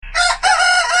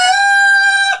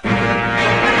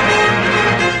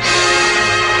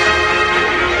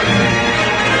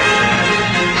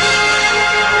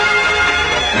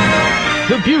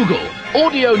Bugle,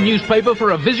 audio newspaper for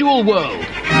a visual world.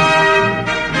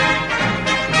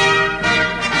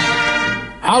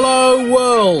 Hello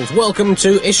world, welcome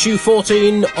to issue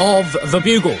 14 of The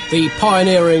Bugle, the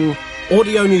pioneering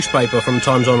audio newspaper from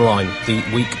Times Online, the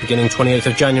week beginning 28th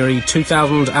of January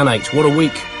 2008. What a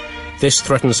week. This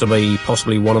threatens to be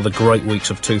possibly one of the great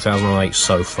weeks of 2008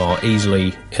 so far,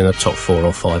 easily in the top 4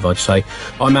 or 5, I'd say.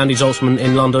 I'm Andy Zaltzman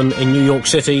in London. In New York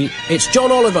City, it's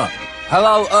John Oliver.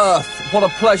 Hello Earth, what a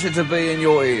pleasure to be in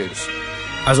your ears.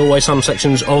 As always, some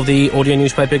sections of the audio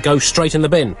newspaper go straight in the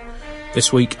bin.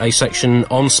 This week, a section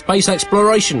on space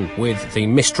exploration with the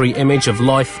mystery image of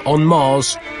life on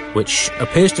Mars, which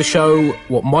appears to show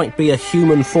what might be a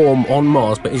human form on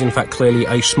Mars, but is in fact clearly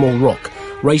a small rock,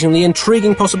 raising the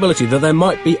intriguing possibility that there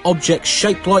might be objects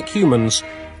shaped like humans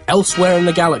elsewhere in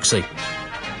the galaxy.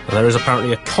 And there is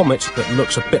apparently a comet that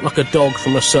looks a bit like a dog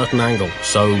from a certain angle,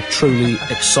 so truly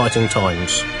exciting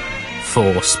times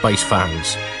for space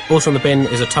fans. Also in the bin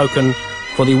is a token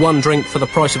for the one drink for the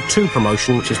price of 2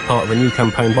 promotion, which is part of a new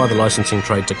campaign by the licensing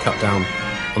trade to cut down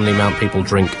on the amount people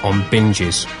drink on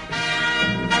binges.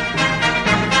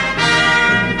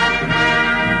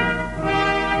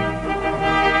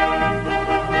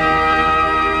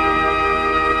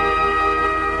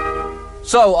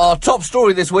 So, our top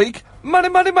story this week, money,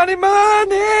 money, money,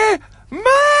 money,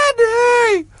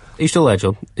 money! Are you still there,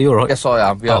 John? Are you alright? Yes, I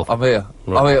am. Yeah, Oh. I'm here.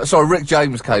 Right. I'm here. Sorry, Rick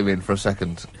James came in for a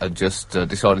second and just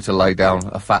decided to lay down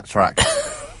a fat track.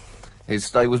 His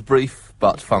stay was brief,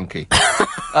 but funky.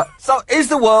 So, is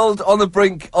the world on the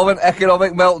brink of an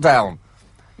economic meltdown?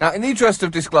 Now, in the interest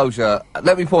of disclosure,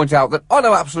 let me point out that I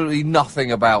know absolutely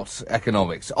nothing about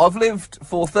economics. I've lived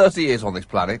for 30 years on this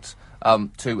planet,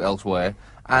 2 elsewhere,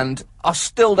 and I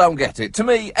still don't get it. To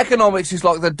me, economics is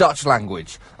like the Dutch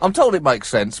language. I'm told it makes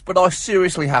sense, but I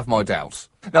seriously have my doubts.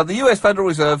 Now, the US Federal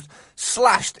Reserve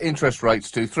slashed interest rates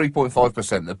to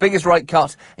 3.5%, the biggest rate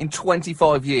cut in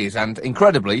 25 years, and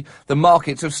incredibly, the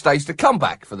markets have staged a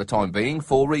comeback for the time being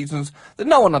for reasons that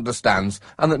no one understands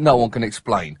and that no one can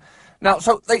explain. Now,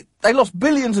 so they lost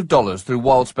billions of dollars through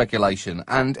wild speculation,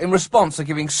 and in response are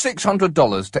giving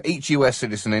 $600 to each US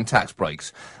citizen in tax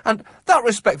breaks. And that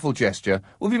respectful gesture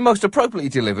will be most appropriately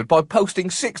delivered by posting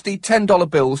 60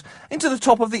 $10 bills into the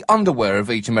top of the underwear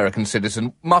of each American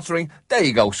citizen, muttering, "There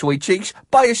you go, sweet cheeks,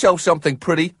 buy yourself something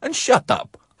pretty and shut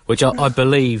up." Which I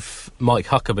believe Mike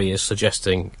Huckabee is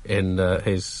suggesting in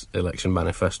his election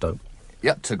manifesto.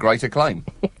 Yep, to great acclaim.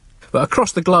 But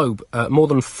across the globe, more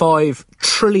than $5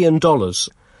 trillion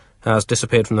has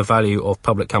disappeared from the value of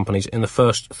public companies in the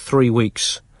first 3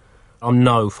 weeks. I'm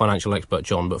no financial expert,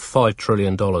 John, but $5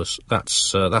 trillion,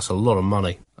 that's a lot of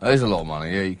money. That is a lot of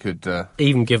money, yeah, you could...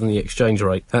 Even given the exchange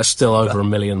rate, that's still over £1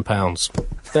 million.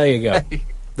 There you go.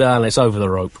 Then it's over the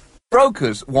rope.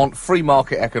 Brokers want free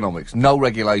market economics, no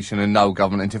regulation and no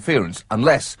government interference,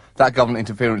 unless that government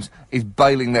interference is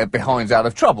bailing their behinds out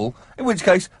of trouble, in which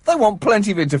case they want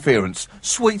plenty of interference.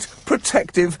 Sweet,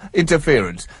 protective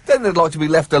interference. Then they'd like to be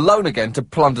left alone again to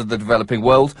plunder the developing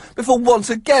world before once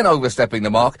again overstepping the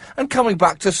mark and coming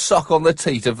back to suck on the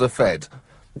teat of the Fed.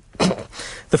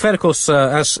 The Fed, of course,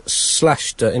 has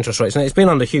slashed interest rates, and it's been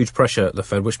under huge pressure, the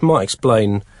Fed, which might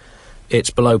explain its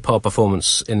below-par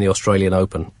performance in the Australian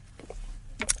Open.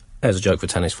 There's a joke for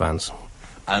tennis fans.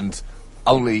 And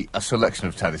only a selection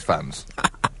of tennis fans.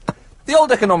 The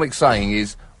old economic saying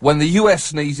is, when the US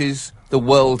sneezes, the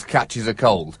world catches a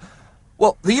cold.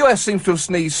 Well, the US seems to have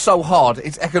sneezed so hard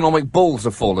its economic balls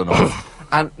have fallen off.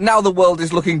 And now the world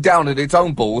is looking down at its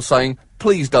own balls saying,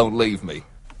 please don't leave me.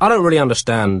 I don't really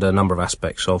understand a number of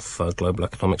aspects of global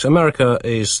economics. America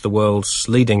is the world's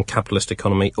leading capitalist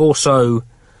economy. Also,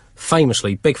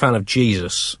 famously, big fan of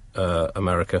Jesus,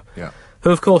 America. Yeah. Who,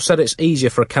 of course, said it's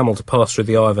easier for a camel to pass through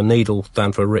the eye of a needle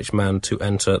than for a rich man to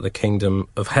enter the kingdom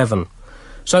of heaven.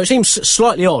 So it seems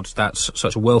slightly odd that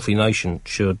such a wealthy nation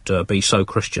should be so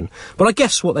Christian. But I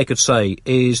guess what they could say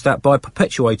is that by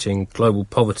perpetuating global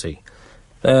poverty,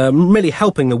 merely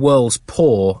helping the world's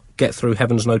poor get through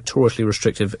heaven's notoriously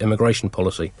restrictive immigration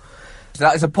policy.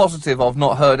 That is a positive I've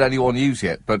not heard anyone use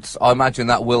yet, but I imagine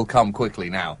that will come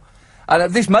quickly now.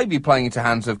 And this may be playing into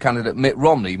hands of candidate Mitt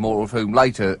Romney, more of whom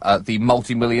later, the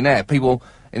multi-millionaire. People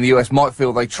in the US might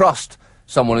feel they trust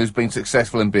someone who's been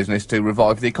successful in business to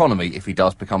revive the economy. If he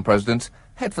does become president,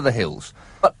 head for the hills.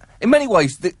 But in many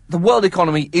ways, the world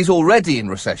economy is already in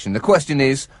recession. The question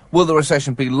is, will the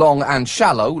recession be long and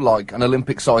shallow, like an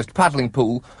Olympic-sized paddling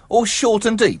pool, or short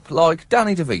and deep, like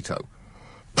Danny DeVito?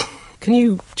 Can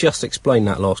you just explain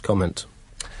that last comment?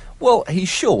 Well, he's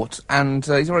short, and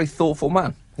he's a very thoughtful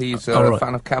man. He's a right.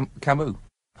 fan of Camus.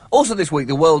 Also this week,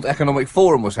 the World Economic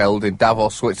Forum was held in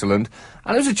Davos, Switzerland,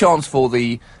 and it was a chance for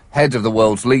the heads of the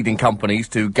world's leading companies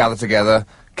to gather together,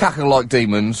 cackle like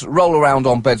demons, roll around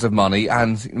on beds of money,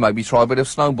 and maybe try a bit of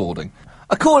snowboarding.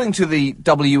 According to the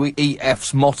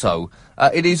WEF's motto,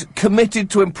 it is committed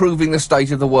to improving the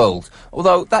state of the world,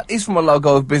 although that is from a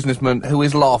logo of a businessman who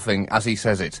is laughing as he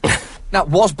says it. Now,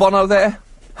 was Bono there?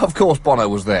 Of course Bono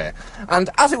was there. And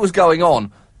as it was going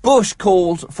on, Bush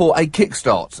called for a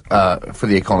kickstart for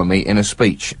the economy in a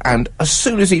speech, and as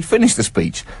soon as he'd finished the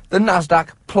speech, the Nasdaq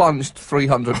plunged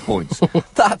 300 points.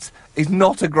 That is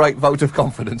not a great vote of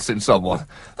confidence in someone.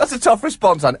 That's a tough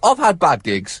response, Andy. I've had bad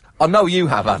gigs. I know you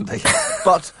have, Andy.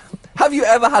 But have you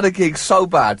ever had a gig so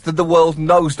bad that the world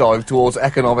nosedived towards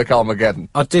economic Armageddon?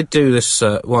 I did do this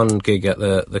one gig at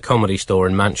the Comedy Store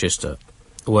in Manchester,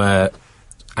 where,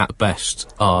 at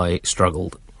best, I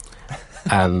struggled.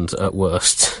 And at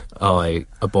worst, I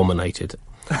abominated.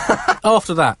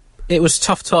 After that, it was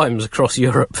tough times across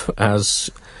Europe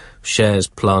as shares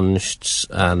plunged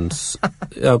and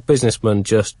businessmen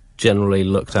just generally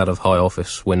looked out of high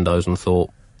office windows and thought,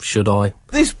 should I?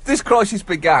 This crisis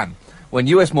began when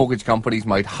US mortgage companies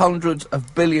made hundreds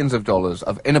of billions of dollars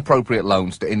of inappropriate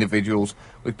loans to individuals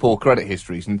with poor credit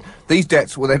histories, and these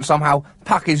debts were then somehow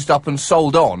packaged up and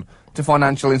sold on to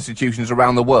financial institutions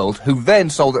around the world, who then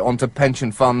sold it on to pension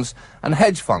funds and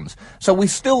hedge funds. So we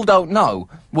still don't know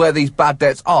where these bad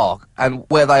debts are and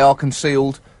where they are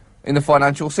concealed in the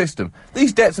financial system.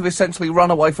 These debts have essentially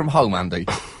run away from home, Andy.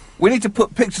 We need to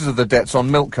put pictures of the debts on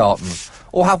milk cartons,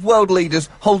 or have world leaders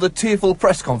hold a tearful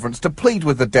press conference to plead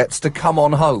with the debts to come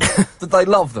on home, that they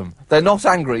love them. They're not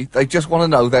angry, they just want to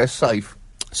know they're safe.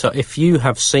 So if you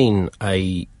have seen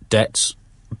a debt,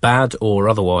 bad or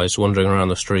otherwise, wandering around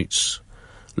the streets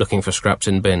looking for scraps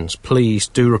in bins, please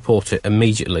do report it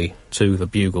immediately to the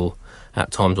Bugle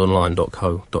at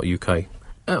timesonline.co.uk.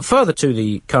 Further to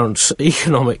the current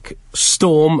economic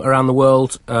storm around the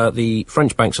world, the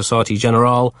French bank Societe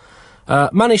Generale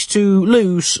managed to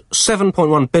lose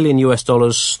 $7.1 billion US,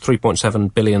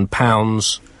 3.7 billion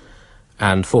pounds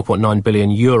and 4.9 billion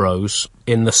euros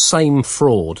in the same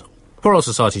fraud. Poor old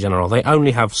Societe Generale, they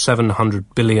only have $700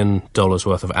 billion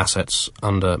worth of assets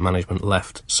under management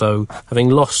left. So,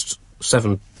 having lost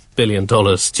 $7 billion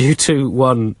due to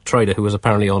one trader who was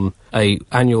apparently on a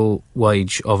annual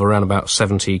wage of around about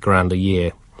 70 grand a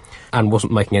year and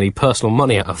wasn't making any personal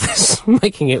money out of this,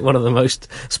 making it one of the most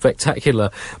spectacular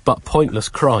but pointless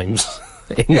crimes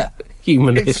in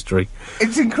human history.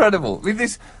 It's incredible. I mean,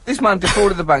 this man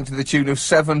defrauded the bank to the tune of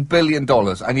 $7 billion,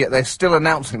 and yet they're still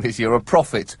announcing this year a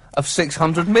profit of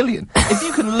 $600 million. If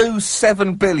you can lose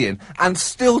 $7 billion and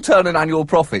still turn an annual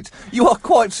profit, you are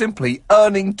quite simply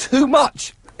earning too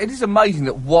much. It is amazing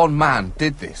that one man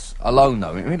did this alone,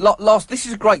 though. I mean, this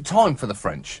is a great time for the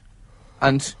French,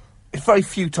 and it's very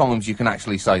few times you can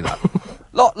actually say that.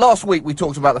 Last week we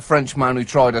talked about the French man who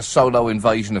tried a solo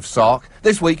invasion of Sark.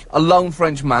 This week, a lone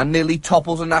French man nearly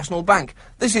topples a national bank.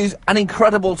 This is an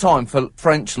incredible time for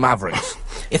French mavericks.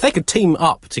 If they could team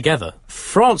up together,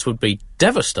 France would be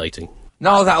devastating.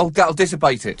 No, that'll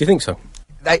dissipate it. Do you think so?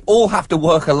 They all have to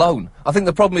work alone. I think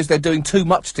the problem is they're doing too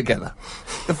much together.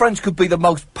 The French could be the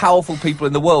most powerful people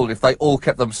in the world if they all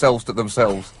kept themselves to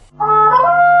themselves.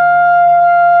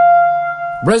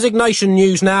 Resignation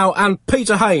news now, and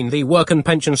Peter Hain, the Work and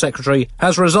Pension Secretary,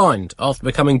 has resigned after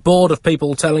becoming bored of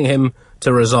people telling him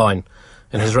to resign.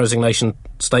 In his resignation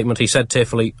statement, he said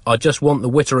tearfully, "I just want the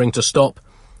wittering to stop.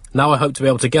 Now I hope to be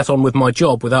able to get on with my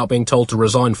job without being told to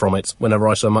resign from it whenever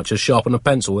I so much as sharpen a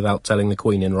pencil without telling the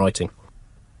Queen in writing."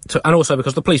 And also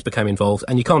because the police became involved,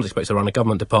 and you can't expect to run a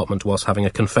government department whilst having a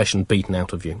confession beaten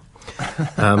out of you.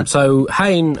 So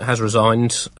Hain has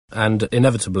resigned, and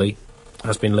inevitably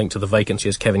has been linked to the vacancy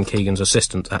as Kevin Keegan's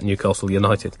assistant at Newcastle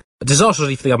United.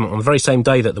 Disastrously for the government, on the very same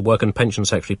day that the Work and Pension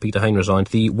Secretary Peter Hain resigned,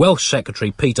 the Welsh Secretary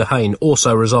Peter Hain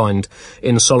also resigned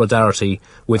in solidarity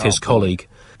with his colleague.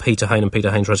 Peter Hain and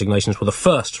Peter Hain's resignations were the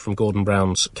first from Gordon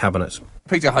Brown's cabinet.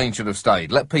 Peter Hain should have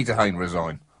stayed. Let Peter Hain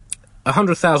resign.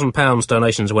 £100,000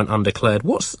 donations went undeclared.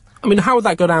 How would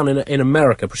that go down in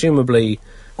America? Presumably,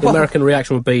 the American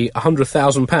reaction would be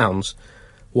 £100,000.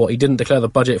 What, he didn't declare the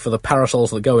budget for the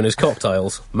parasols that go in his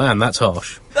cocktails? Man, that's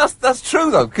harsh. That's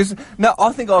true, though, because now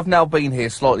I think I've now been here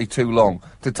slightly too long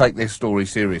to take this story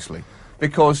seriously.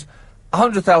 Because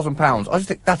 £100,000, I just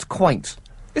think that's quaint.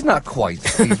 Isn't that quaint?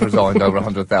 He's resigned over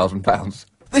 £100,000.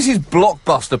 This is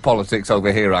blockbuster politics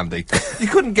over here, Andy. You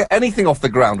couldn't get anything off the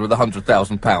ground with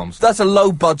 £100,000. That's a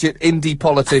low-budget indie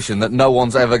politician that no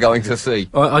one's ever going to see.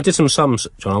 I did some sums,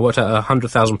 John. I worked out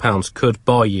 £100,000 could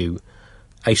buy you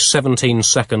a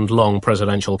 17-second long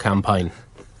presidential campaign.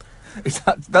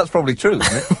 That's probably true,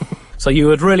 isn't it? So you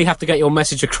would really have to get your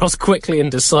message across quickly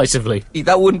and decisively.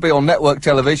 That wouldn't be on network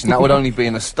television, that would only be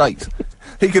in a state.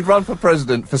 He could run for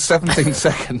president for 17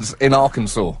 seconds in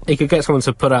Arkansas. He could get someone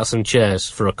to put out some chairs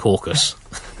for a caucus.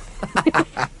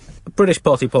 British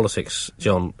party politics,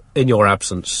 John, in your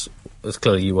absence, as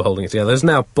clearly you were holding it together, has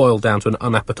now boiled down to an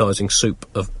unappetising soup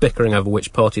of bickering over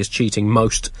which party is cheating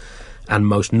most and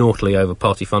most naughtily over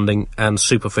party funding, and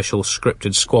superficial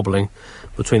scripted squabbling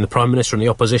between the Prime Minister and the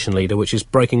opposition leader, which is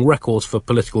breaking records for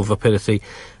political vapidity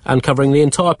and covering the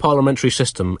entire parliamentary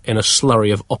system in a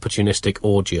slurry of opportunistic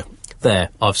ordure. There,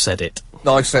 I've said it.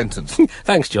 Nice sentence.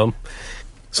 Thanks, John.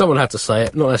 Someone had to say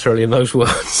it, not necessarily in those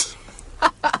words.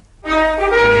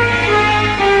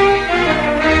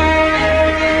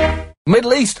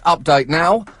 Middle East update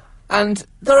now. And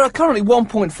there are currently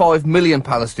 1.5 million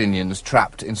Palestinians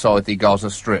trapped inside the Gaza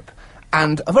Strip.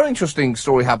 And a very interesting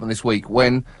story happened this week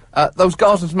when those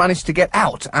Gazans managed to get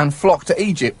out and flock to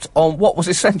Egypt on what was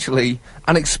essentially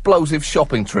an explosive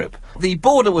shopping trip. The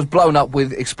border was blown up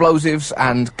with explosives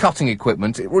and cutting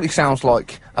equipment. It really sounds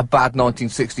like a bad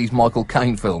 1960s Michael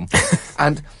Caine film.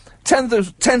 And tens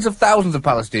of thousands of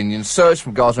Palestinians surged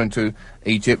from Gaza into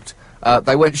Egypt.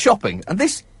 They went shopping. And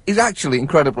this is actually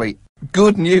incredibly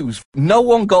good news. No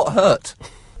one got hurt.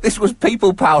 This was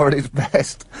people power at its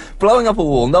best. Blowing up a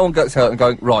wall, no one gets hurt, and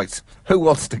going, right, who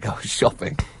wants to go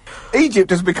shopping? Egypt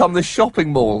has become the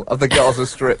shopping mall of the Gaza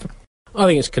Strip. I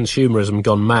think it's consumerism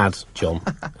gone mad, John.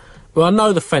 Well, I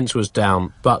know the fence was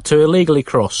down, but to illegally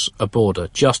cross a border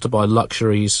just to buy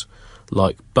luxuries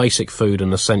like basic food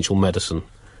and essential medicine,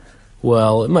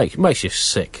 well, it makes you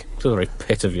sick to the very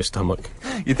pit of your stomach.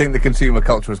 You think the consumer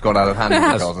culture has gone out of hand in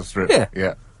the Gaza Strip?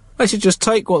 Yeah. They should just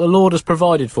take what the Lord has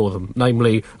provided for them,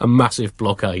 namely a massive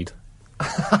blockade.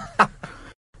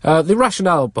 The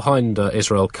rationale behind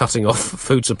Israel cutting off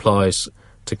food supplies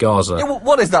to Gaza... Yeah,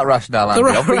 what is that rationale, Andy?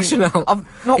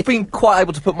 I've not been quite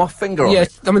able to put my finger on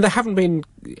it. I mean, they haven't been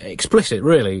explicit,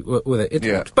 really, with it.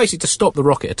 It's basically to stop the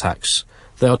rocket attacks.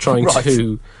 They are trying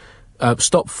to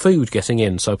stop food getting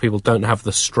in so people don't have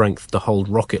the strength to hold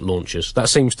rocket launchers. That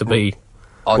seems to be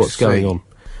what's going on.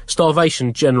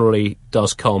 Starvation generally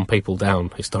does calm people down,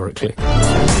 historically.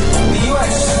 The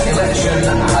US election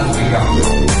has begun.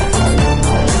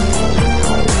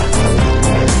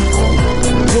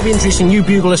 We'll be introducing new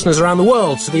Bugle listeners around the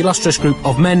world to the illustrious group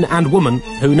of men and women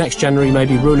who next January may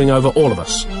be ruling over all of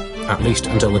us, at least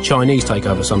until the Chinese take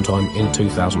over sometime in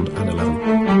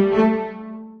 2011.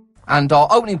 And our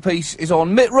opening piece is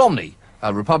on Mitt Romney,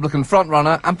 a Republican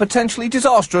frontrunner and potentially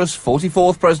disastrous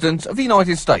 44th President of the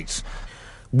United States.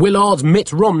 Willard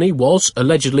Mitt Romney was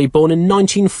allegedly born in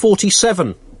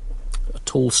 1947. A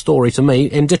tall story to me,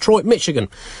 in Detroit, Michigan.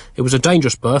 It was a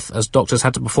dangerous birth, as doctors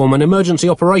had to perform an emergency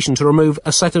operation to remove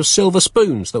a set of silver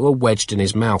spoons that were wedged in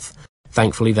his mouth.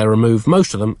 Thankfully, they removed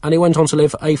most of them, and he went on to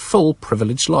live a full,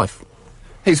 privileged life.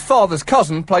 His father's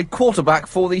cousin played quarterback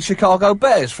for the Chicago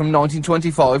Bears from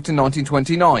 1925 to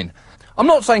 1929. I'm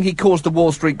not saying he caused the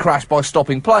Wall Street crash by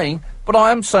stopping playing, but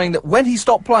I am saying that when he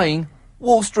stopped playing,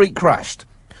 Wall Street crashed.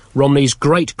 Romney's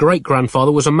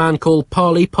great-great-grandfather was a man called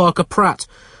Parley Parker Pratt,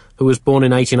 who was born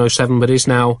in 1807 but is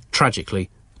now, tragically,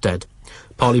 dead.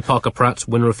 Parley Parker Pratt,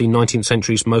 winner of the 19th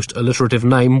century's most alliterative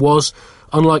name, was,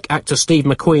 unlike actor Steve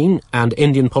McQueen and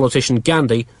Indian politician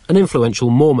Gandhi, an influential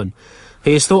Mormon.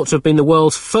 He is thought to have been the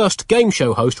world's first game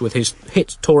show host with his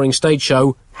hit touring stage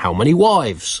show, How Many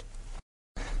Wives?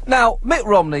 Now, Mitt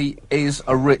Romney is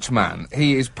a rich man.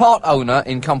 He is part owner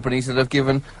in companies that have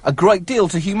given a great deal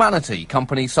to humanity,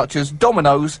 companies such as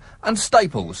Domino's and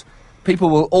Staples. People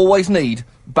will always need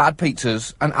bad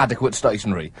pizzas and adequate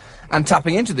stationery. And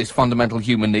tapping into this fundamental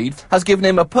human need has given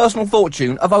him a personal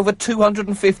fortune of over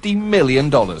 $250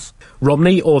 million.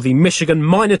 Romney, or the Michigan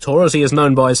Minotaur as he is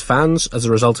known by his fans as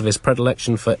a result of his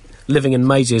predilection for living in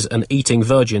mazes and eating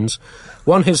virgins,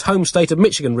 won his home state of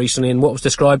Michigan recently in what was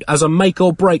described as a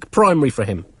make-or-break primary for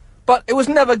him. But it was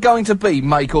never going to be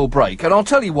make or break, and I'll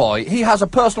tell you why. He has a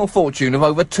personal fortune of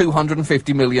over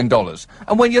 $250 million.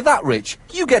 And when you're that rich,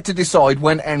 you get to decide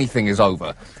when anything is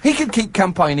over. He can keep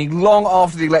campaigning long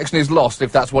after the election is lost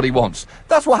if that's what he wants.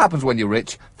 That's what happens when you're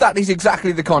rich. That is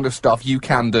exactly the kind of stuff you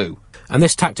can do. And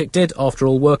this tactic did, after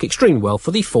all, work extremely well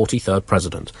for the 43rd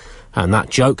president. And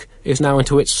that joke is now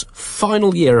into its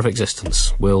final year of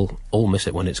existence. We'll all miss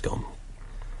it when it's gone.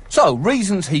 So,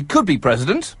 reasons he could be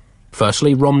president.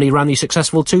 Firstly, Romney ran the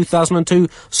successful 2002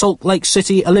 Salt Lake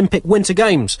City Olympic Winter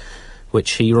Games,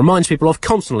 which he reminds people of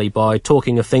constantly by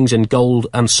talking of things in gold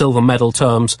and silver medal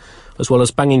terms, as well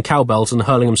as banging cowbells and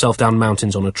hurling himself down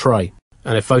mountains on a tray.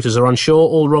 And if voters are unsure,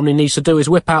 all Romney needs to do is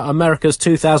whip out America's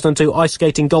 2002 ice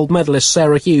skating gold medalist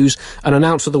Sarah Hughes and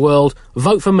announce to the world,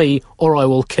 vote for me or I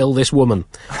will kill this woman.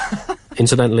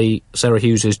 Incidentally, Sarah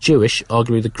Hughes is Jewish,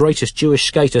 arguably the greatest Jewish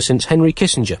skater since Henry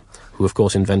Kissinger, who of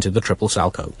course invented the triple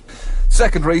salchow.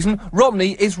 Second reason,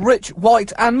 Romney is rich,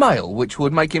 white and male, which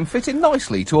would make him fit in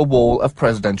nicely to a wall of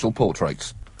presidential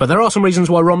portraits. But there are some reasons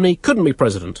why Romney couldn't be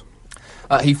president.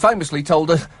 He famously told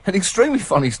an extremely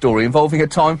funny story involving a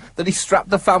time that he strapped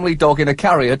the family dog in a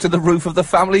carrier to the roof of the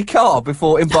family car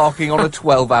before embarking on a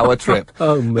 12-hour trip.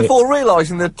 Oh, Mick. Before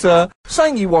realising that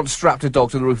saying you once strapped a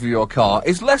dog to the roof of your car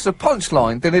is less a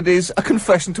punchline than it is a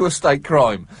confession to a state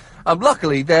crime.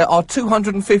 Luckily, there are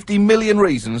 250 million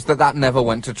reasons that never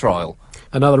went to trial.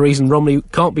 Another reason Romney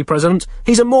can't be president,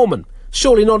 he's a Mormon.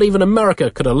 Surely not even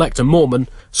America could elect a Mormon.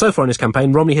 So far in his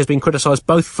campaign, Romney has been criticised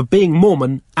both for being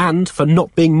Mormon and for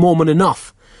not being Mormon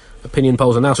enough. Opinion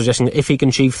polls are now suggesting that if he can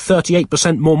achieve 38%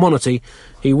 Mormonity,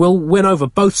 he will win over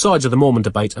both sides of the Mormon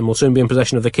debate and will soon be in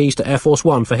possession of the keys to Air Force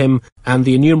One for him and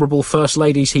the innumerable First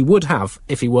Ladies he would have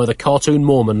if he were the cartoon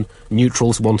Mormon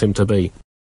neutrals want him to be.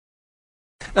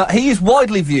 Now, he is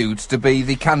widely viewed to be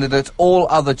the candidate all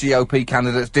other GOP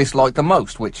candidates dislike the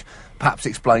most, which perhaps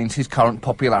explains his current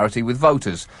popularity with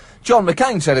voters. John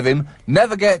McCain said of him,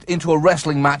 never get into a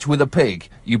wrestling match with a pig.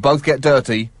 You both get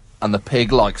dirty, and the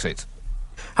pig likes it.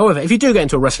 However, if you do get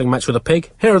into a wrestling match with a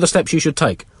pig, here are the steps you should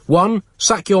take. 1.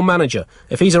 Sack your manager.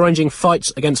 If he's arranging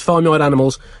fights against farmyard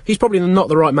animals, he's probably not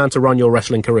the right man to run your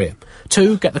wrestling career.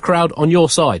 2. Get the crowd on your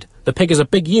side. The pig is a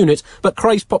big unit, but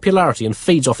craves popularity and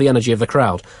feeds off the energy of the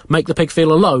crowd. Make the pig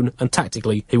feel alone, and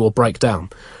tactically, he will break down.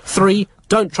 3.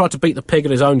 Don't try to beat the pig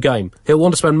at his own game. He'll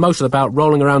want to spend most of the bout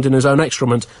rolling around in his own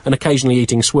excrement and occasionally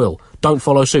eating swill. Don't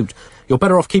follow suit. You're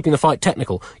better off keeping the fight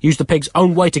technical. Use the pig's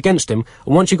own weight against him,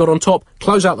 and once you got on top,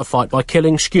 close out the fight by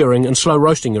killing, skewering and slow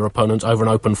roasting your opponent over an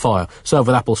open fire. Serve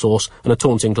with applesauce and a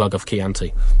taunting glug of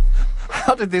Chianti.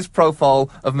 How did this profile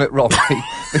of Mitt Romney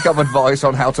become advice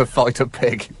on how to fight a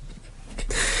pig?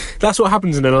 That's what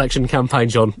happens in an election campaign,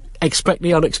 John. Expect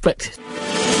the unexpected.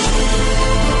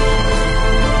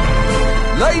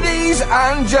 Ladies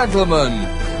and gentlemen,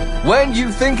 when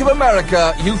you think of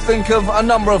America, you think of a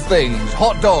number of things.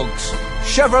 Hot dogs,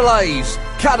 Chevrolets,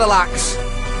 Cadillacs,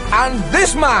 and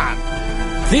this man.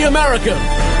 The American.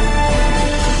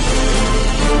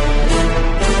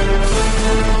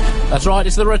 That's right,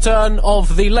 it's the return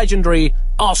of the legendary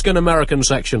Ask an American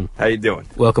section. How you doing?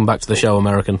 Welcome back to the show,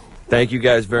 American. Thank you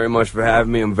guys very much for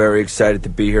having me. I'm very excited to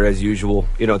be here as usual.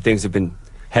 You know, things have been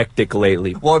hectic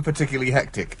lately. Why particularly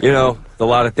hectic? You know, a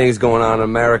lot of things going on in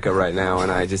America right now, and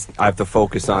I have to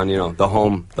focus on, you know, the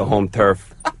home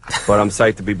turf. But I'm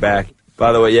psyched to be back.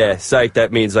 By the way, yeah, psyched,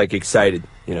 that means like excited,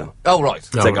 you know. Oh, right.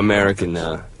 It's like American,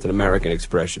 it's an American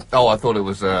expression. Oh, I thought it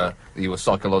was, you were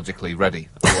psychologically ready.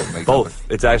 Both.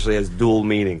 It actually has dual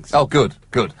meanings. Oh, good,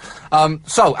 good.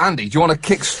 So, Andy, do you want to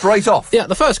kick straight off? Yeah,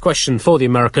 the first question for the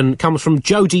American comes from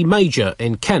Jodie Major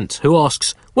in Kent, who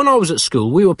asks, when I was at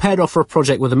school, we were paired off for a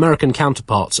project with American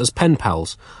counterparts as pen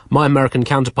pals. My American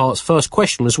counterpart's first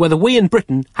question was whether we in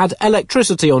Britain had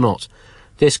electricity or not.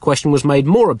 This question was made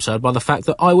more absurd by the fact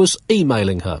that I was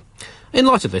emailing her. In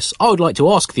light of this, I would like to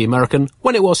ask the American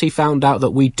when it was he found out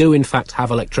that we do in fact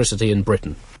have electricity in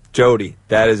Britain. Jody,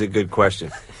 that is a good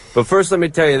question. But first let me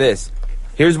tell you this.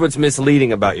 Here's what's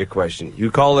misleading about your question.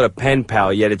 You call it a pen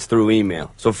pal, yet it's through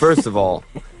email. So first of all,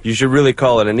 you should really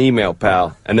call it an email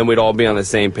pal, and then we'd all be on the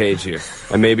same page here.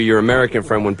 And maybe your American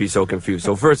friend wouldn't be so confused.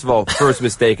 So first of all, first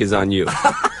mistake is on you.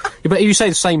 Yeah, but if you say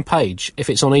the same page, if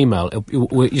it's on email,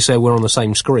 you say we're on the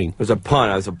same screen. It's a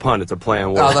pun. It's a pun. It's a play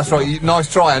on words. Oh, that's right.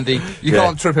 Nice try, Andy. You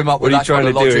can't trip him up with that kind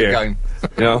of logic game.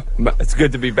 You know, it's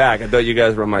good to be back. I thought you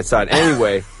guys were on my side.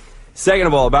 Anyway, second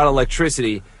of all, about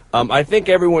electricity, I think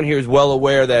everyone here is well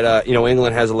aware that, you know,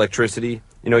 England has electricity.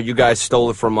 You know, you guys stole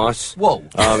it from us. Whoa.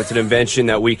 It's an invention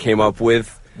that we came up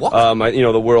with. What? You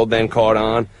know, the world then caught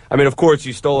on. I mean, of course,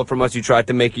 you stole it from us. You tried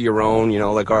to make it your own. You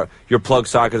know, like your plug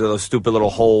sockets are those stupid little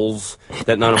holes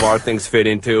that none of our things fit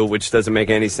into, which doesn't make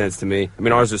any sense to me. I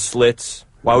mean, ours are slits.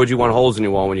 Why would you want holes in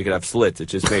your wall when you could have slits? It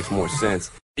just makes more sense.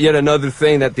 Yet another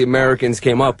thing that the Americans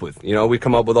came up with. You know, we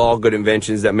come up with all good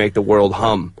inventions that make the world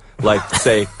hum. Like,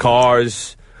 say,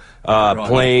 cars,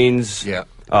 planes. Yeah.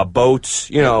 Boats,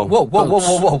 you know. Whoa.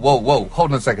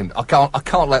 Hold on a second. I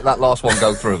can't let that last one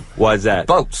go through. Why is that?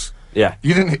 Boats. Yeah.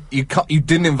 You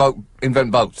didn't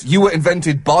invent boats. You were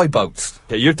invented by boats.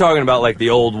 Yeah, you're talking about like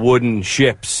the old wooden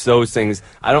ships, those things.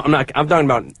 I'm talking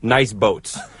about nice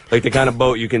boats. Like the kind of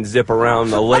boat you can zip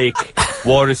around the lake,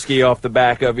 water ski off the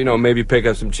back of, you know, maybe pick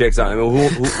up some chicks on. I mean,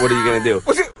 what are you going to do?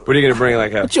 What are you going to bring,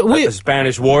 like a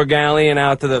Spanish war galleon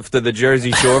out to the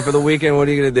Jersey Shore for the weekend? What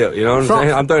are you going to do? You know what I'm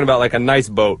saying? I'm talking about like a nice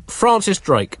boat. Francis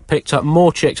Drake picked up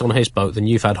more chicks on his boat than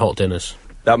you've had hot dinners.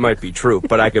 That might be true,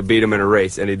 but I could beat him in a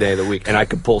race any day of the week, and I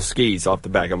could pull skis off the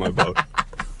back of my boat.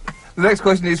 The next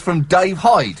question is from Dave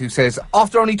Hyde, who says,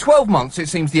 after only 12 months, it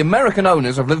seems the American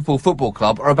owners of Liverpool Football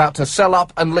Club are about to sell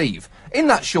up and leave. In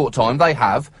that short time, they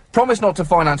have promised not to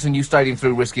finance a new stadium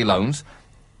through risky loans,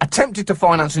 attempted to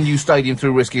finance a new stadium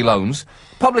through risky loans,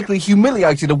 publicly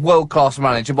humiliated a world-class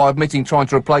manager by admitting trying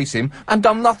to replace him, and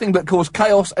done nothing but cause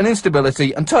chaos and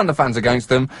instability and turn the fans against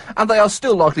them, and they are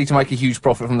still likely to make a huge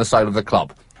profit from the sale of the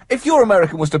club. If your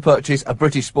American was to purchase a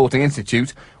British sporting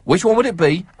institute, which one would it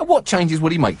be, and what changes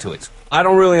would he make to it? I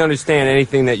don't really understand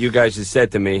anything that you guys just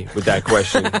said to me with that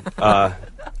question.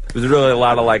 There's really a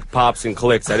lot of, like, pops and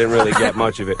clicks. I didn't really get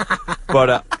much of it.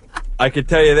 But I could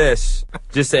tell you this,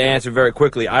 just to answer very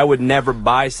quickly, I would never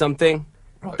buy something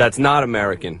that's not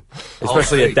American,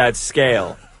 especially at that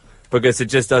scale, because it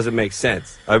just doesn't make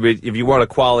sense. I mean, if you want a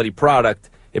quality product,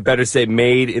 it better say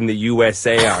made in the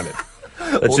USA on it.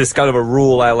 That's just kind of a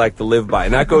rule I like to live by.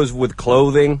 And that goes with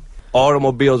clothing,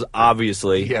 automobiles,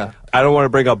 obviously. Yeah. I don't want to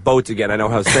bring up boats again. I know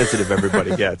how sensitive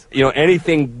everybody gets. You know,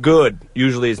 anything good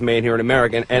usually is made here in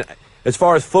America. And as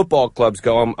far as football clubs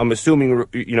go, I'm assuming,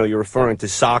 you know, you're referring to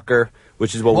soccer,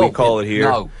 which is what we call it here.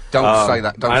 No, don't say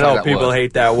that. Don't I say know that people word.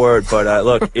 hate that word, but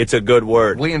look, it's a good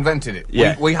word. We invented it.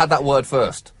 Yeah. We had that word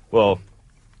first. Well,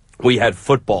 we had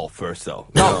football first, though.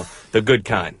 No. You know, the good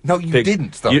kind. No, you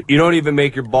didn't, though. You don't even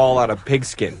make your ball out of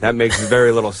pigskin. That makes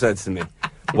very little sense to me.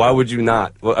 Why would you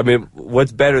not? Well, I mean,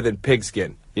 what's better than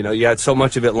pigskin? You know, you had so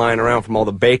much of it lying around from all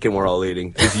the bacon we're all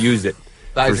eating. Just use it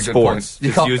That for is a good sports.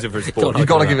 point. Just use it for sports. You've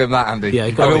got to give him that, Andy. Yeah,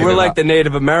 You've I gotta I mean, give we're him like that. the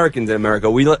Native Americans in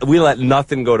America. We let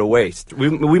nothing go to waste.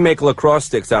 We make lacrosse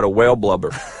sticks out of whale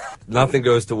blubber. Nothing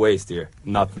goes to waste here.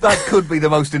 Nothing. That could be the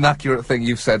most inaccurate thing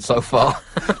you've said so far.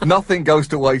 Nothing goes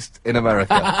to waste in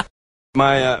America.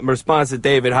 My response to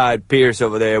David Hyde Pierce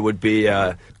over there would be,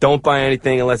 don't buy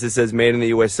anything unless it says made in the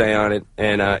USA on it.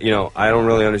 And, you know, I don't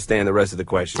really understand the rest of the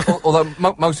question. Although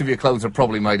most of your clothes are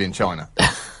probably made in China.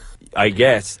 I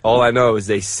guess. All I know is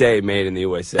they say made in the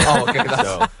USA. Oh, okay.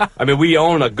 So, I mean, we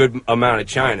own a good amount of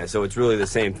China, so it's really the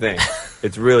same thing.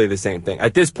 It's really the same thing.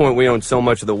 At this point, we own so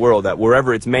much of the world that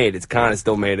wherever it's made, it's kind of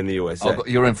still made in the USA. Oh,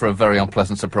 you're in for a very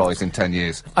unpleasant surprise in 10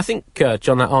 years. I think,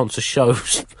 John, that answer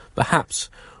shows perhaps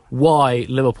why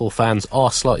Liverpool fans are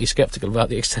slightly sceptical about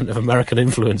the extent of American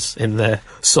influence in their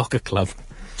soccer club.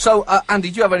 So,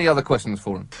 Andy, do you have any other questions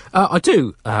for him? I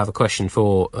do have a question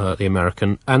for the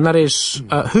American, and that is,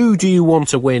 who do you want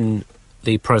to win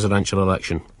the presidential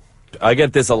election? I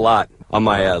get this a lot on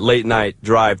my late-night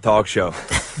drive talk show.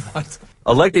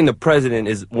 Electing the president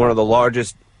is one of the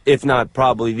largest, if not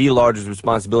probably the largest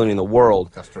responsibility in the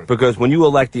world. That's true. Because when you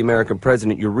elect the American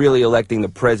president, you're really electing the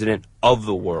president of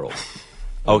the world.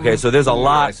 Okay, so there's a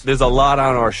lot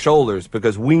on our shoulders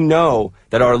because we know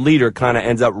that our leader kind of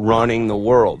ends up running the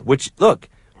world. Which, look,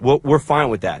 we're fine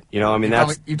with that. You know, I mean,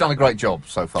 You've done a great job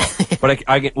so far. But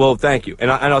well, thank you,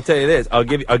 and I'll tell you this. I'll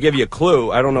give you a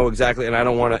clue. I don't know exactly, and I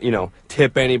don't want to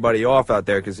tip anybody off out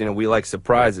there because we like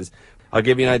surprises. I'll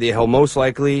give you an idea. He'll most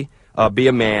likely be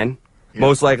a man,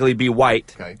 most likely be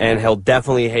white, and he'll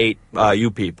definitely hate you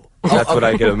people. That's what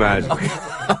I can imagine.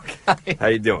 Okay. How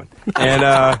you doing?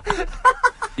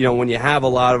 And when you have a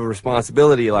lot of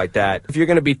responsibility like that, if you're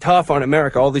going to be tough on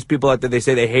America, all these people out there, they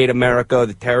say they hate America,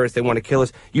 the terrorists, they want to kill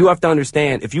us. You have to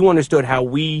understand, if you understood how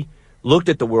we looked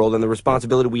at the world and the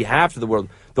responsibility we have to the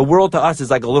world to us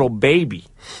is like a little baby,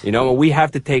 and we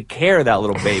have to take care of that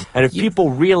little baby. And if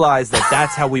people realize that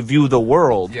that's how we view the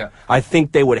world, I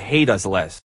think they would hate us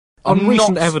less. On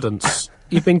recent evidence,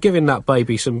 you've been giving that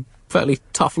baby some fairly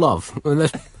tough love. I mean,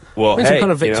 there's some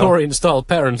kind of Victorian-style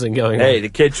parenting going on. Hey, the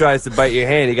kid tries to bite your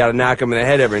hand, you got to knock him in the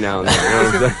head every now and then. You know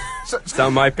what I'm saying? Some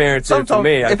of my parents did for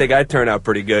me. I think I turned out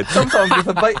pretty good. Sometimes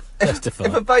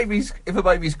if a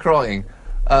baby's crying,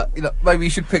 maybe you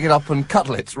should pick it up and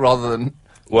cuddle it rather than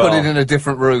put it in a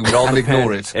different room and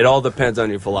ignore it. It all depends on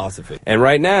your philosophy. And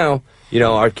right now,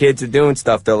 our kids are doing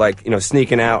stuff. They're like,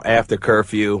 sneaking out after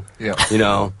curfew. Yeah.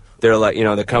 They're like,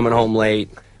 they're coming home late.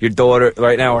 Your daughter,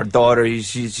 right now, our daughter,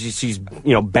 she's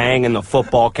banging the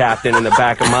football captain in the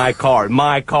back of my car.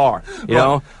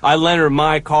 I lent her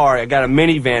my car. I got a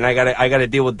minivan. I got to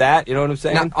deal with that. You know what I'm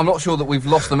saying? Now, I'm not sure that we've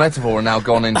lost the metaphor and now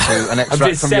gone into an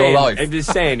extract from your life. I'm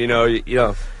just saying,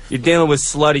 you're dealing with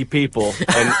slutty people,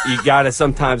 and you got to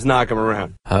sometimes knock them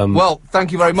around. Well,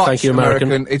 thank you very much, thank you,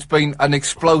 American. It's been an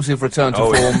explosive return to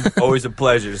form. Always a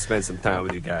pleasure to spend some time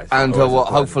with you guys. And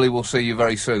hopefully we'll see you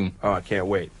very soon. Oh, I can't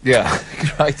wait. Yeah,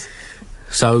 great.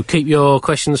 So keep your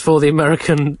questions for the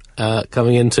American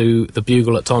coming into the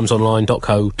Bugle at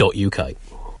timesonline.co.uk.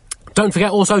 Don't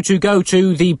forget also to go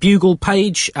to the Bugle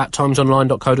page at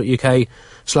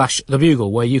timesonline.co.uk/The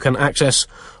Bugle, where you can access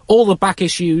all the back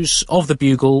issues of The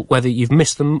Bugle, whether you've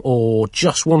missed them or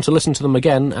just want to listen to them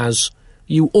again, as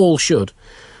you all should.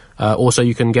 Also,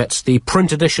 you can get the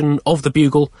print edition of The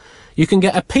Bugle. You can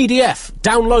get a PDF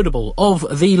downloadable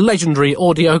of the legendary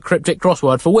audio cryptic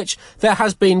crossword, for which there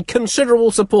has been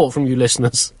considerable support from you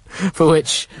listeners, for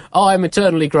which I'm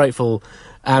eternally grateful,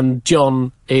 and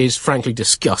John is frankly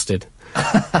disgusted.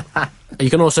 You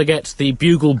can also get the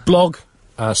Bugle blog,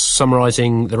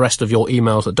 summarising the rest of your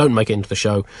emails that don't make it into the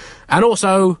show. And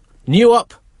also, new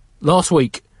up last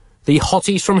week, the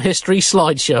Hotties from History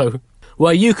slideshow,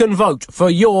 where you can vote for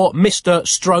your Mr.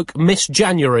 Stroke Miss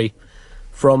January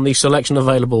from the selection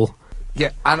available.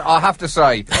 Yeah, and I have to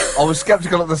say, I was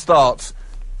sceptical at the start.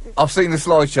 I've seen the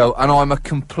slideshow, and I'm a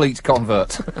complete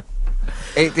convert.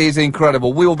 It is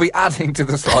incredible. We will be adding to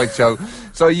the slideshow,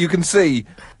 so you can see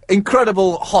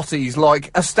incredible hotties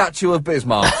like a statue of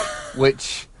Bismarck,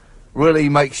 which really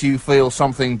makes you feel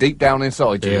something deep down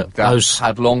inside you that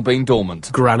had long been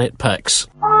dormant. Granite pecs.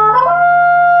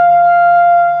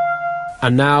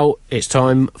 And now it's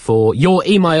time for your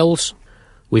emails.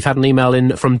 We've had an email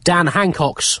in from Dan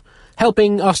Hancocks,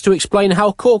 helping us to explain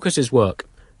how caucuses work.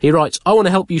 He writes, I want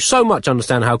to help you so much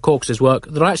understand how caucuses work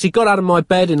that I actually got out of my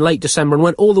bed in late December and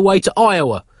went all the way to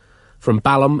Iowa, from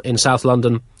Balham in South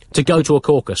London, to go to a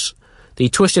caucus. The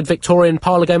twisted Victorian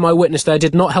parlour game I witnessed there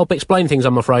did not help explain things,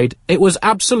 I'm afraid. It was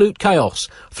absolute chaos.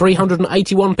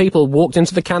 381 people walked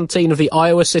into the canteen of the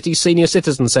Iowa City Senior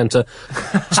Citizen Centre,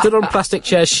 stood on plastic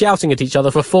chairs shouting at each other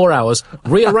for 4 hours,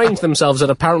 rearranged themselves at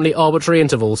apparently arbitrary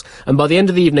intervals, and by the end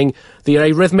of the evening, the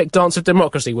arrhythmic dance of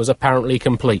democracy was apparently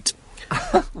complete.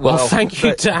 Well, thank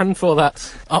you, Dan, for that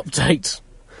update.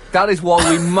 That is why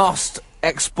we must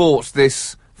export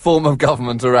this form of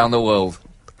government around the world.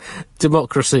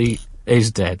 Democracy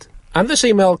is dead. And this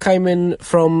email came in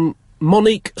from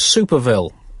Monique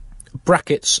Superville.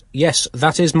 Brackets, yes,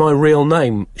 that is my real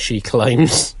name, she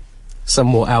claims,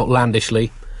 somewhat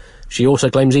outlandishly. She also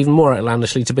claims even more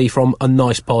outlandishly to be from a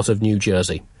nice part of New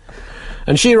Jersey.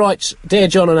 And she writes, Dear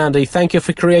John and Andy, thank you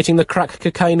for creating the crack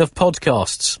cocaine of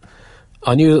podcasts.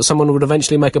 I knew that someone would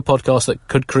eventually make a podcast that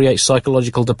could create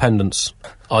psychological dependence.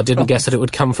 I didn't guess that it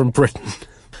would come from Britain.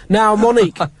 Now,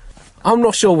 Monique, I'm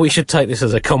not sure we should take this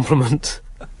as a compliment.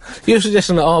 You're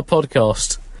suggesting that our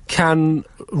podcast can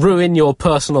ruin your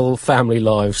personal family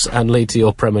lives and lead to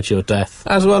your premature death,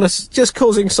 as well as just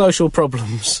causing social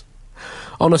problems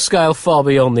on a scale far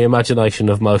beyond the imagination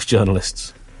of most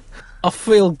journalists. I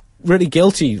feel really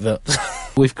guilty that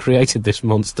we've created this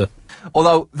monster.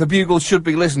 Although the Bugle should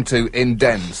be listened to in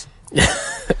dens.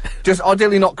 Just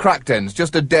ideally not crack dens,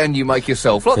 just a den you make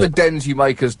yourself, like the dens you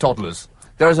make as toddlers.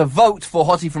 There is a vote for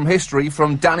Hottie from History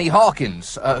from Danny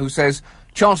Harkins, who says,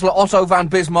 Chancellor Otto von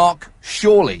Bismarck,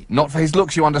 surely, not for his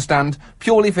looks you understand,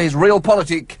 purely for his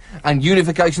realpolitik and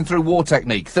unification through war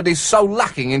technique that is so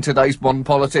lacking in today's modern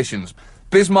politicians.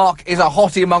 Bismarck is a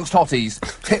hottie amongst hotties,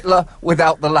 Hitler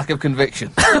without the lack of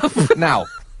conviction. Now,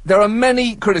 there are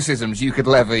many criticisms you could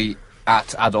levy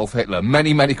at Adolf Hitler,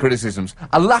 many, many criticisms.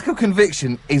 A lack of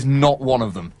conviction is not one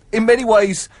of them. In many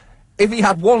ways, if he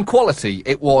had one quality,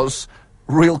 it was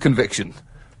real conviction.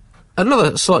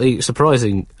 Another slightly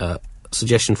surprising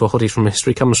suggestion for Hotties from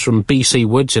History comes from B.C.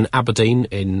 Woods in Aberdeen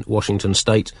in Washington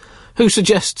State, who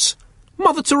suggests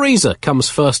Mother Teresa comes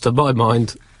first to my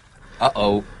mind.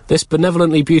 Uh-oh. This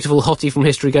benevolently beautiful Hottie from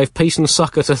History gave peace and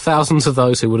succour to thousands of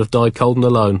those who would have died cold and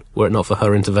alone were it not for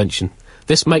her intervention.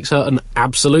 This makes her an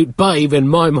absolute babe in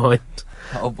my mind.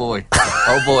 Oh boy.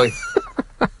 Oh boy.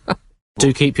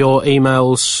 Do keep your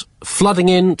emails flooding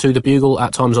in to the Bugle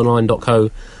at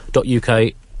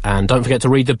timesonline.co.uk, and don't forget to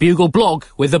read the Bugle blog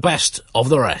with the best of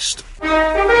the rest.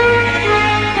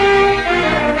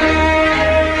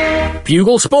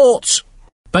 Bugle Sports!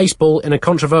 Baseball, in a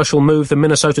controversial move, the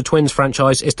Minnesota Twins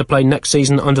franchise is to play next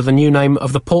season under the new name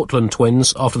of the Portland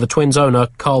Twins after the Twins owner,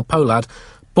 Carl Pohlad,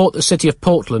 bought the city of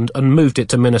Portland and moved it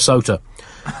to Minnesota.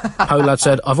 Pohlad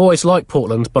said, I've always liked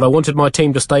Portland, but I wanted my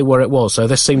team to stay where it was, so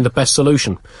this seemed the best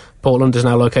solution. Portland is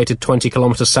now located 20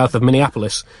 kilometres south of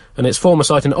Minneapolis, and its former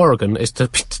site in Oregon is to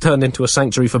be turned into a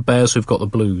sanctuary for bears who've got the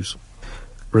blues.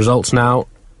 Results now.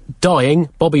 Dying,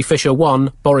 Bobby Fischer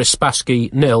 1, Boris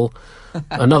Spassky 0.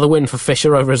 Another win for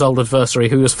Fischer over his old adversary,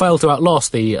 who has failed to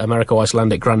outlast the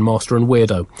Americo-Icelandic Grandmaster and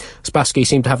weirdo. Spassky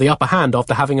seemed to have the upper hand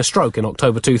after having a stroke in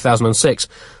October 2006,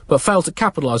 but failed to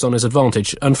capitalise on his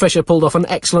advantage, and Fischer pulled off an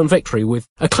excellent victory with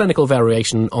a clinical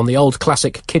variation on the old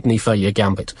classic kidney failure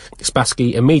gambit.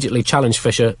 Spassky immediately challenged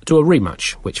Fischer to a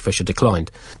rematch, which Fischer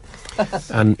declined.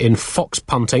 And in fox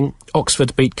punting,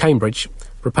 Oxford beat Cambridge,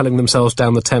 propelling themselves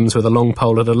down the Thames with a long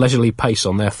pole at a leisurely pace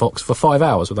on their fox for 5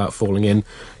 hours without falling in.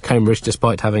 Cambridge,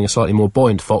 despite having a slightly more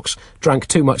buoyant fox, drank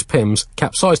too much Pimm's,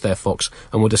 capsized their fox,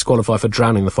 and were disqualified for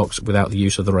drowning the fox without the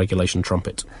use of the regulation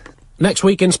trumpet. Next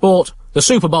week in sport, the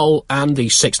Super Bowl and the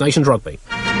Six Nations Rugby.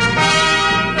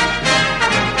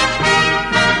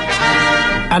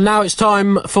 And now it's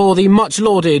time for the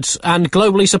much-lauded and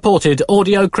globally supported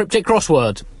audio cryptic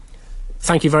crossword.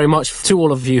 Thank you very much to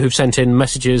all of you who've sent in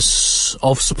messages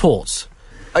of support.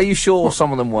 Are you sure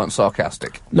some of them weren't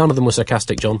sarcastic? None of them were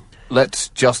sarcastic, John. Let's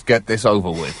just get this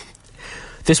over with.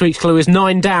 This week's clue is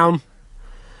 9 down,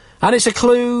 and it's a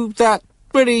clue that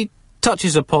really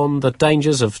touches upon the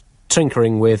dangers of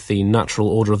tinkering with the natural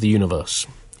order of the universe.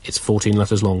 It's 14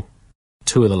 letters long.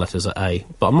 2 of the letters are A,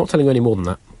 but I'm not telling you any more than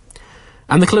that.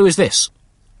 And the clue is this.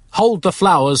 Hold the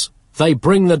flowers, they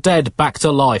bring the dead back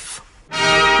to life.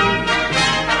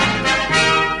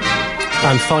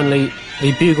 And finally,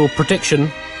 the Bugle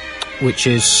prediction, which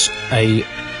is a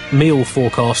meal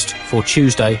forecast for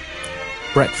Tuesday.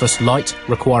 Breakfast light,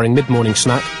 requiring mid-morning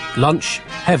snack. Lunch,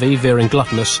 heavy, veering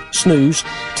gluttonous. Snooze,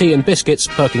 tea and biscuits,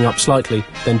 perking up slightly.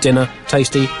 Then dinner,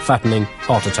 tasty, fattening,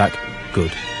 heart attack,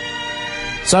 good.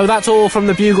 So that's all from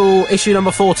the Bugle, issue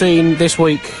number 14 this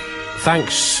week.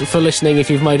 Thanks for listening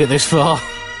if you've made it this far.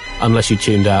 Unless you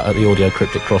tuned out at the audio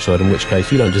cryptic crossword, in which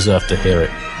case you don't deserve to hear it.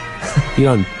 You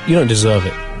don't deserve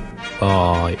it.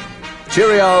 Bye.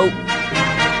 Cheerio!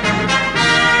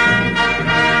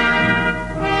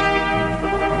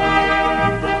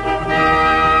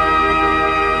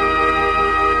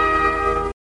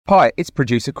 Hi, it's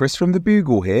producer Chris from The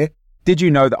Bugle here. Did you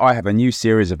know that I have a new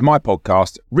series of my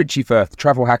podcast, Richie Firth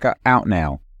Travel Hacker, out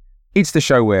now? It's the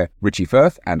show where Richie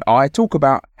Firth and I talk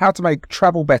about how to make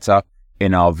travel better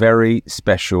in our very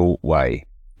special way.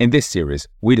 In this series,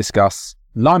 we discuss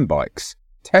Lime bikes,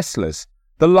 Teslas,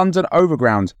 the London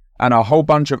Overground, and a whole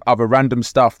bunch of other random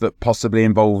stuff that possibly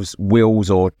involves wheels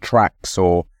or tracks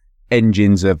or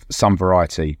engines of some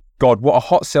variety. God, what a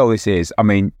hot sell this is. I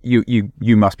mean, you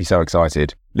must be so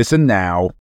excited. Listen now.